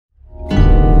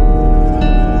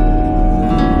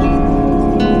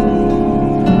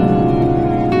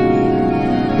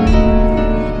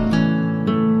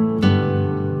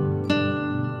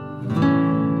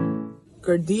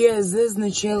e zezë në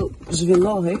qelë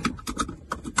zhvillohi,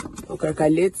 po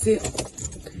Karkaleci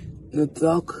në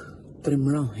tokë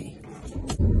trimrohi.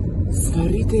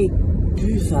 Sfarritej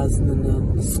pythas në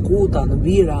skuta, në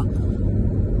bira,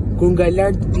 kur nga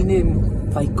lartë binin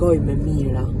fajkoj me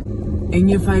mira. E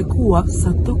një fajkua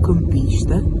sa to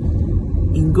këmpishte,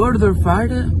 i ngordhur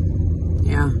fare,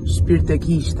 ja, shpirt e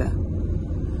kishte.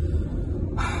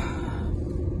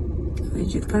 Dhe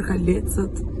gjithë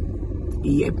Karkalecët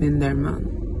i jepnin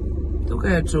ndërmend, duke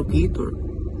e çokitur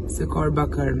se korba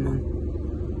kërmën.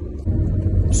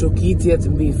 Çokitjet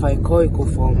mbi fajkoj ku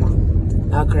foma,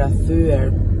 akra thyer,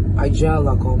 a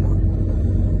gjalla koma.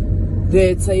 Dhe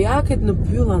cajaket në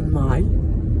pyllan mal,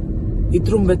 i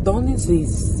trumbetonin si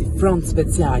front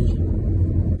special.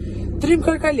 Trim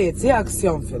Karkaleci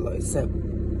aksion filloi, se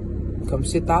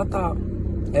këmshitata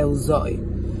e uzoi.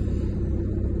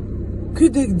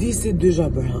 Ky disi dy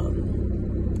zhabërhan,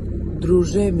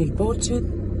 druzhe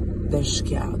milpoqen dhe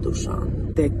shkja dushan.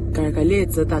 Dhe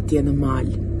Karkalecët atje në mal,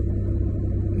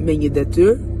 me një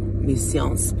detyr,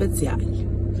 mision special.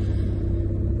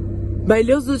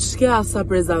 Bajlozët shkja sa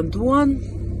prezentuan,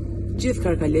 gjithë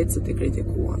Karkalecët e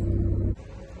kritikuan.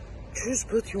 Qysh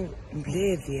bët ju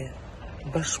mbledhje,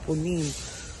 bashkëpunim,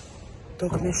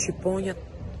 tokë me shqiponjat,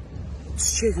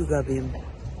 që ky gabim?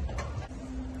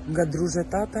 Nga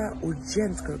druzhetata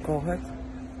urgjent kërkohet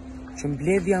që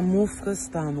mbledhja mufkës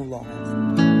të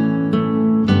anullohet.